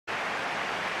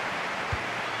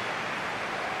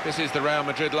This is the Real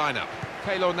Madrid lineup.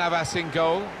 Keylor Navas in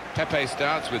goal. Pepe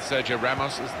starts with Sergio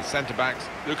Ramos as the centre-backs.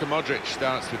 Luka Modric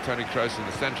starts with Toni Kroos in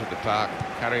the centre of the park.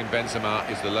 Karim Benzema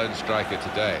is the lone striker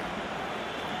today.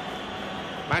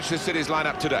 Manchester City's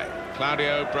lineup today.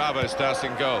 Claudio Bravo starts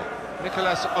in goal.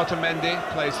 Nicolas Otamendi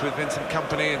plays with Vincent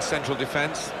Kompany in central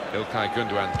defence. Ilkay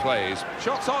Gundogan plays.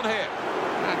 Shots on here.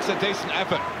 That's a decent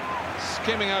effort.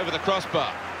 Skimming over the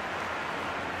crossbar.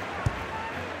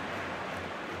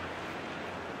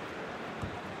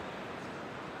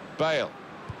 Bale.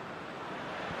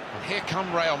 And here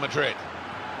come Real Madrid.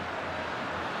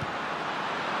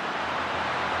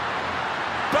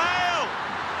 Bale!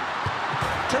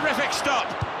 Terrific stop.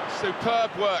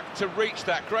 Superb work to reach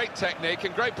that. Great technique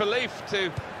and great belief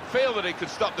to feel that he could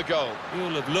stop the goal. We all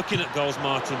love looking at goals,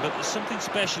 Martin, but there's something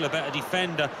special about a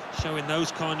defender showing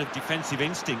those kind of defensive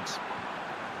instincts.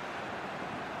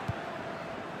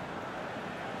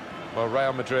 Well,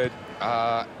 Real Madrid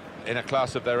are in a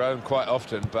class of their own quite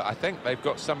often, but I think they've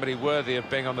got somebody worthy of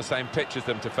being on the same pitch as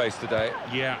them to face today.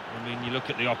 Yeah, I mean, you look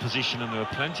at the opposition and there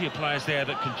are plenty of players there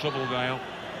that can trouble Real.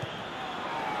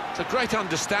 It's a great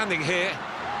understanding here.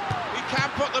 He can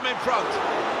put them in front.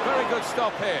 Very good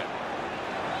stop here.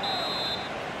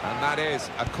 And that is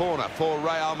a corner for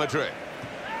Real Madrid.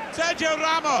 Sergio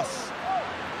Ramos.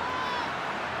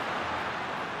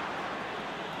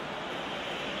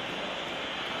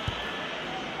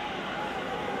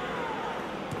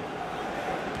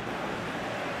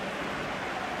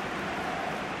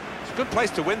 It's a good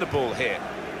place to win the ball here.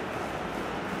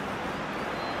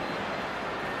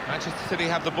 Manchester City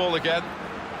have the ball again.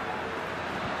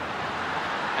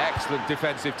 Excellent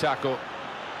defensive tackle.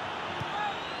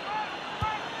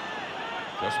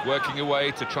 Just working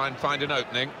away to try and find an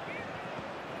opening.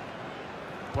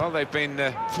 Well, they've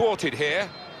been thwarted here.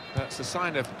 That's a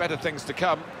sign of better things to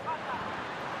come.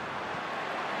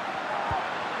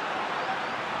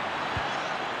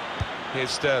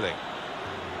 Here's Sterling.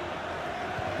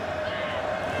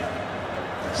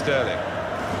 Sterling.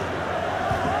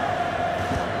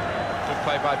 Good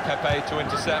play by Pepe to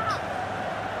intercept.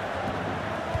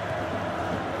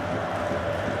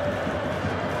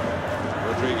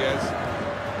 Rodriguez.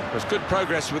 There's good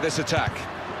progress with this attack.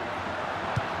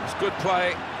 It was good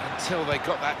play until they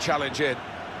got that challenge in.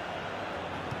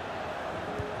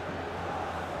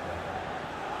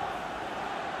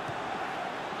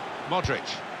 Modric.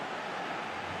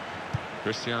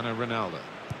 Cristiano Ronaldo.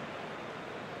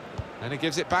 And he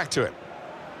gives it back to him.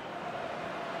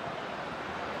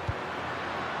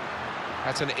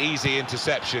 That's an easy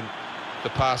interception. The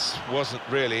pass wasn't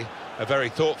really a very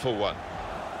thoughtful one.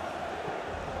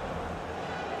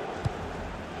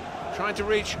 Trying to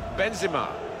reach Benzema.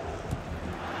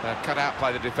 Cut out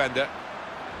by the defender.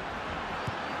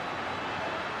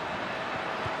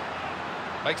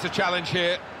 Makes a challenge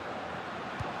here.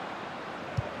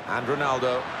 And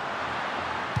Ronaldo.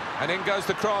 And in goes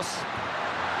the cross.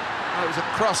 Oh, it was a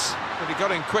cross that he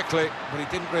got in quickly, but he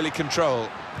didn't really control.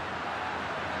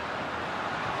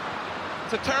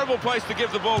 It's a terrible place to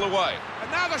give the ball away.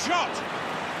 And now the shot!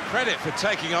 Credit for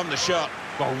taking on the shot.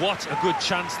 Well, what a good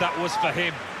chance that was for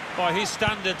him. By his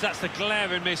standards, that's a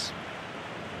glaring miss.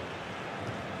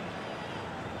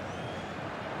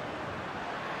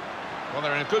 Well,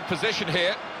 they're in a good position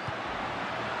here.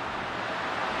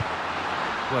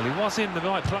 Well, he was in the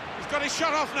right place. He's got his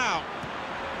shot off now.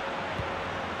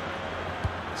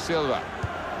 Silva.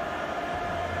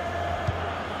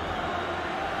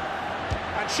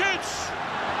 And shoots!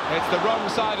 It's the wrong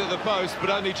side of the post, but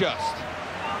only just.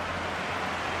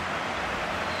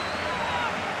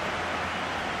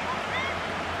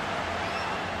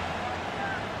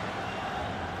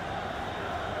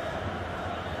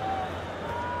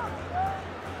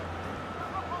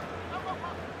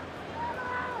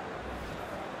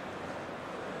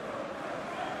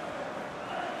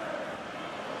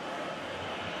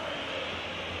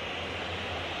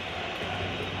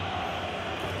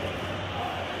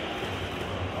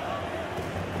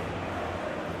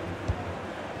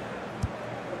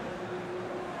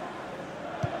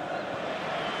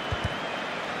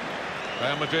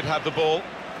 Real Madrid have the ball.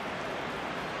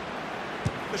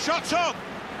 The shot's on!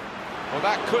 Well,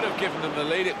 that could have given them the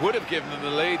lead, it would have given them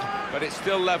the lead, but it's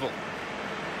still level.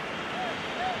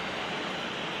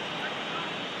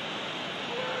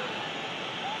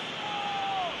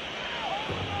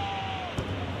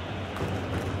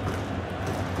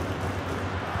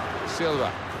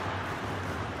 Silva.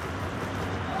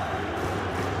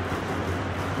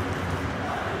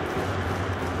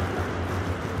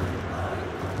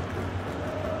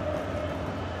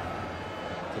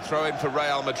 Throw in for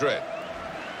Real Madrid.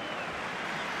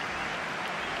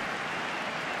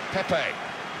 Pepe.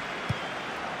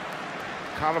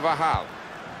 Carvajal.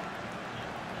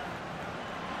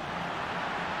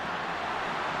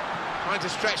 Trying to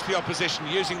stretch the opposition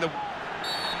using the...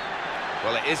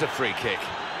 Well, it is a free kick,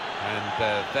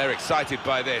 and they're excited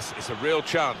by this. It's a real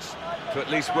chance to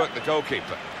at least work the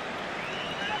goalkeeper.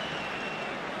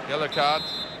 Yellow card,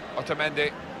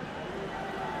 Otamendi.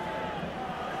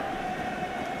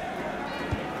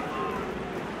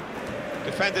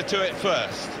 Defender to it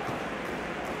first.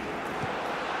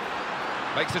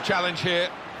 Makes a challenge here.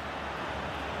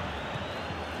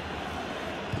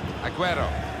 Aguero.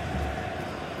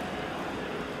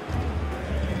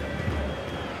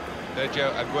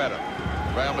 Sergio Aguero.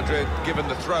 Real Madrid given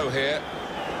the throw here.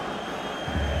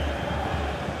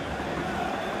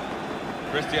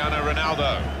 Cristiano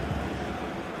Ronaldo.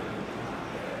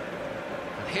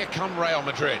 And here come Real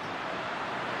Madrid.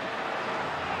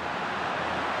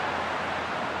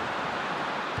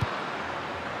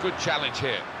 Good challenge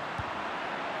here.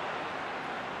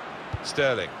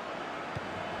 Sterling.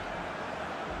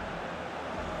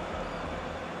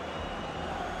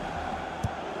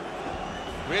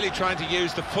 Really trying to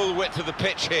use the full width of the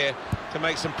pitch here to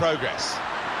make some progress.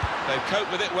 They've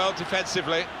coped with it well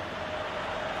defensively.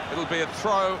 It'll be a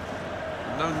throw.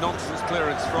 No-nonsense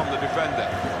clearance from the defender.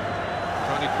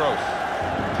 Toni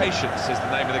Kroos. Patience is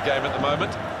the name of the game at the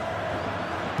moment.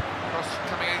 Cross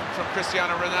coming in from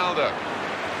Cristiano Ronaldo.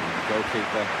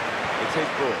 Goalkeeper, it's his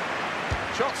ball.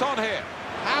 Shots on here.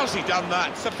 How's he done that?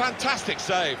 It's a fantastic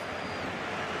save.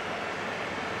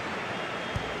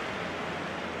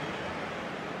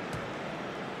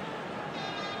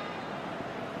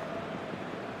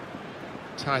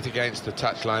 Tight against the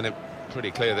touchline, and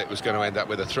pretty clear that it was going to end up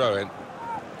with a throw-in.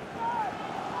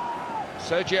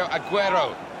 Sergio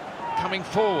Aguero coming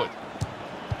forward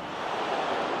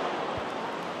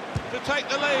to take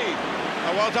the lead.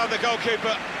 Oh, well done the goalkeeper,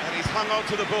 and he's hung on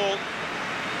to the ball.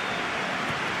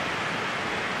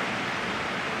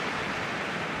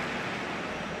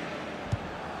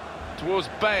 Towards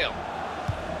Bale.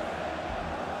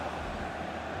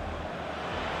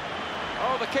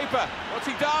 Oh, the keeper, what's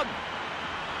he done?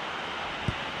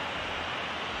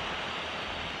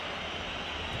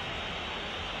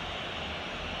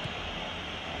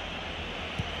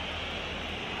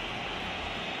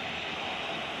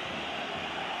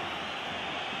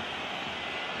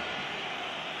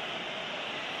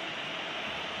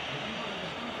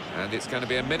 And it's going to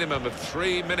be a minimum of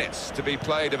 3 minutes to be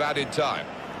played of added time.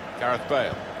 Gareth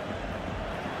Bale.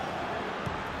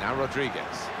 Now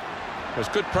Rodriguez. There's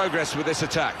good progress with this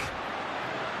attack.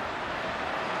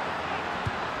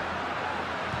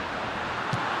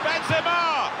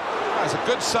 Benzema! That's a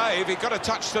good save, he got a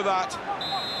touch to that.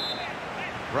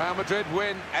 Real Madrid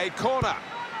win a corner.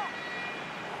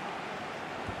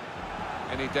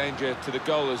 Any danger to the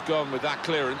goal has gone with that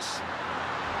clearance.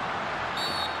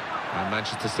 And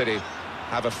Manchester City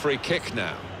have a free kick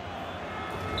now.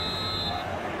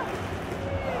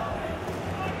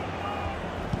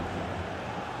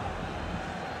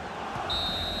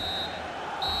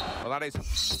 Well, that is...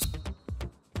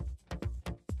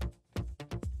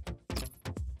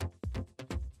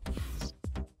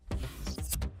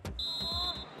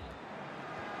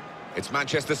 It's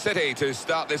Manchester City to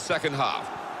start this second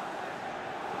half.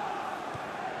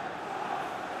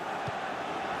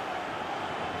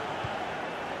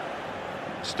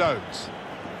 Stones.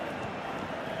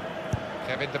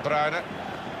 Kevin De Bruyne.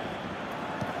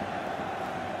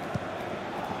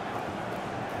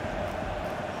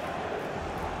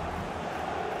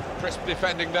 Crisp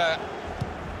defending there.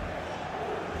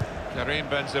 Karim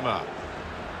Benzema.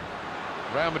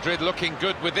 Real Madrid looking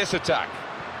good with this attack.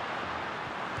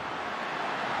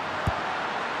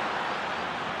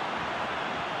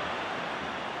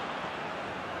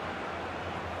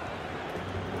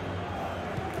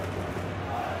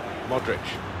 Modric.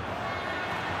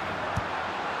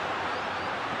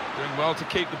 Doing well to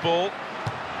keep the ball.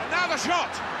 And now the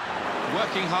shot!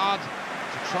 Working hard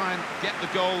to try and get the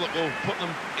goal that will put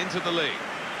them into the lead.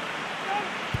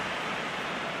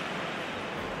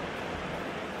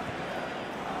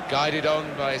 Guided on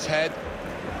by his head.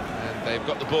 And they've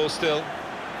got the ball still.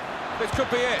 This could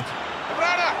be it. De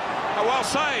Bruyne! Oh, well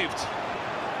saved.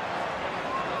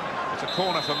 It's a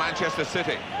corner for Manchester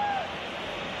City.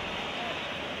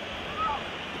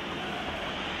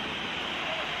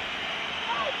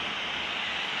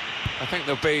 I think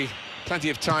there'll be plenty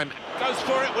of time. Goes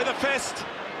for it with a fist.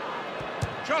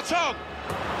 Shot on!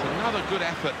 It's another good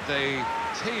effort. The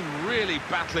team really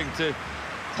battling to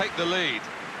take the lead.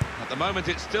 At the moment,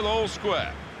 it's still all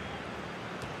square.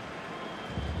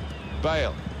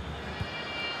 Bale.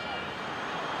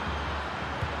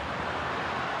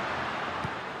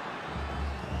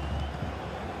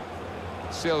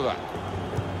 Silva.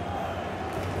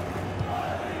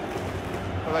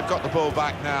 Well, they've got the ball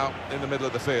back now in the middle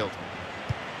of the field.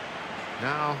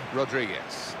 Now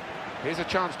Rodriguez. Here's a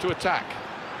chance to attack.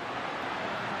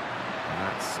 And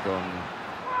that's gone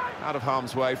out of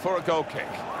harm's way for a goal kick.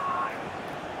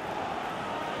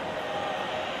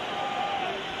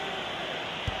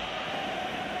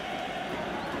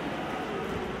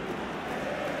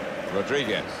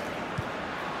 Rodriguez.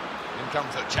 In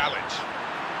comes the challenge.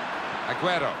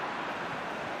 Aguero.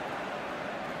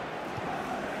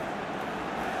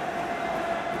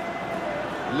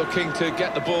 Looking to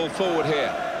get the ball forward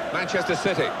here. Manchester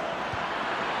City.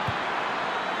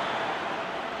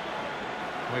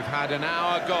 We've had an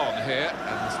hour gone here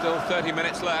and still 30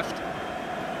 minutes left.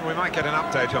 We might get an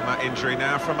update on that injury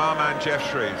now from our man Jeff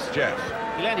Shreves. Jeff.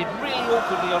 He landed really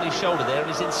awkwardly on his shoulder there and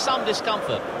he's in some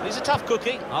discomfort. He's a tough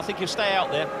cookie. I think he'll stay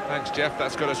out there. Thanks, Jeff.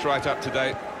 That's got us right up to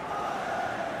date.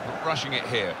 Not rushing it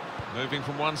here. Moving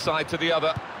from one side to the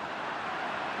other.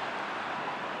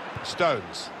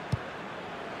 Stones.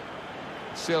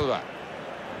 Silva.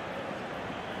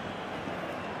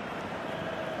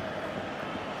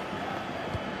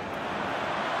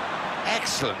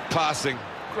 Excellent passing.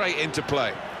 Great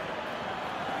interplay.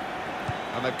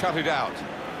 And they've cut it out.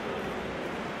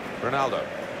 Ronaldo.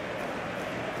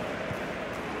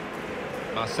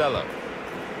 Marcelo.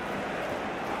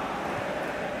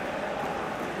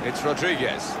 It's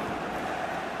Rodriguez.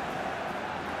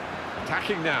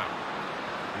 Attacking now.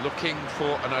 Looking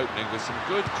for an opening with some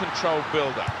good controlled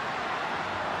build-up.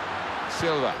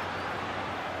 Silva.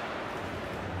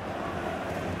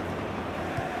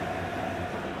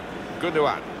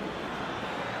 Gundogan.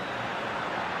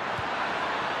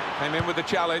 Came in with the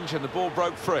challenge and the ball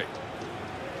broke free.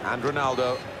 And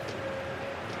Ronaldo.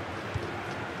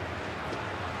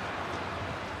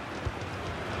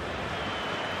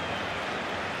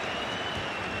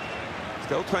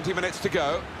 Still 20 minutes to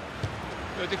go.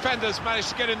 The defenders managed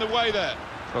to get in the way there.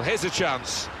 Well, here's a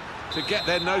chance to get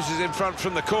their noses in front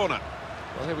from the corner.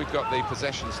 Well, here we've got the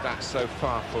possession stats so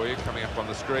far for you coming up on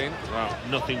the screen. Well,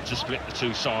 nothing to split the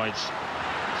two sides.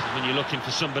 This is when you're looking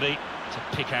for somebody to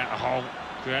pick out a hole,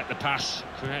 create the pass,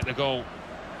 create the goal.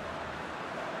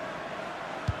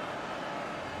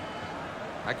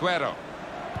 Aguero.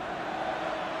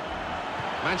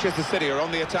 Manchester City are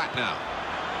on the attack now.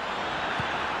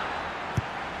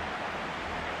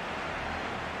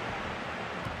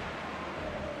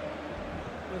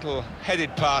 Little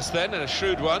headed pass then, and a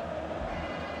shrewd one.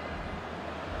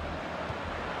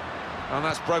 And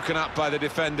that's broken up by the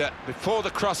defender before the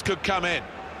cross could come in.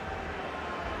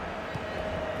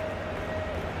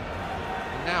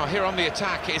 And now here on the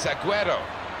attack is Aguero.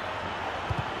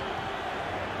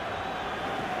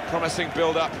 Promising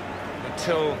build-up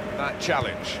until that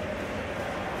challenge.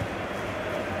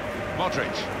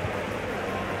 Modric.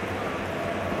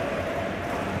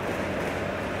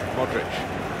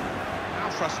 How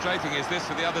frustrating is this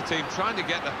for the other team, trying to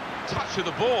get the touch of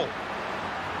the ball?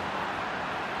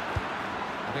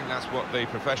 I think that's what the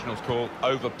professionals call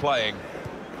overplaying.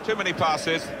 Too many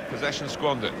passes, possession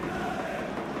squandered.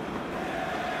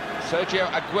 Sergio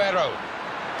Aguero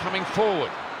coming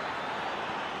forward.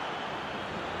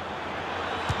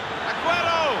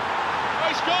 Aguero! Oh,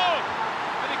 he scored!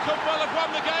 And he could well have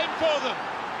won the game for them.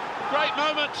 Great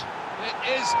moment. It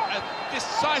is a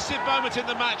decisive moment in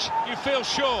the match, you feel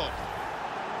sure.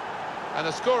 And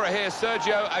the scorer here,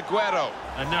 Sergio Aguero.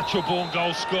 A natural-born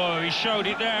goal scorer, he showed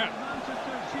it there.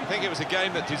 I think it was a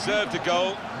game that deserved a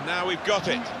goal. Now we've got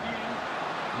it.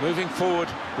 Moving forward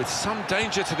with some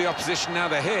danger to the opposition now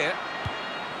they're here.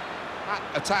 That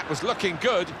attack was looking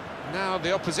good. Now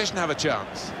the opposition have a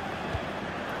chance.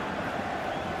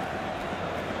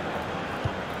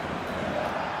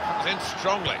 Comes in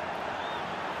strongly.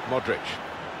 Modric.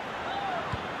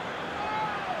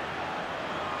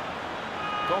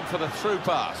 Gone for the through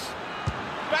pass.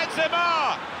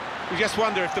 Benzema! You just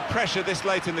wonder if the pressure this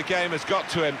late in the game has got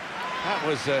to him. That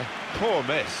was a poor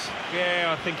miss.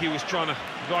 Yeah, I think he was trying to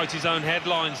write his own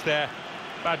headlines there.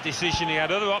 Bad decision, he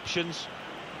had other options.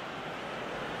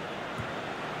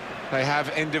 They have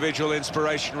individual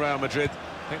inspiration, Real Madrid.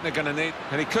 I think they're going to need...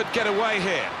 And he could get away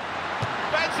here.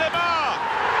 Benzema!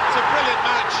 It's a brilliant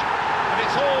match, and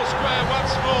it's all square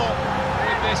once more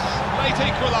with this late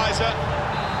equaliser.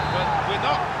 But we're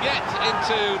not yet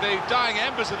into the dying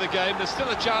embers of the game. There's still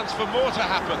a chance for more to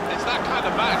happen. It's that kind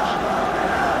of match.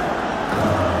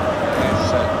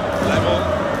 It's level.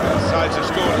 Both sides have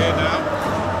scored here now.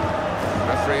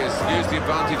 The referee has used the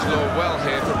advantage law well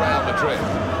here for Real Madrid.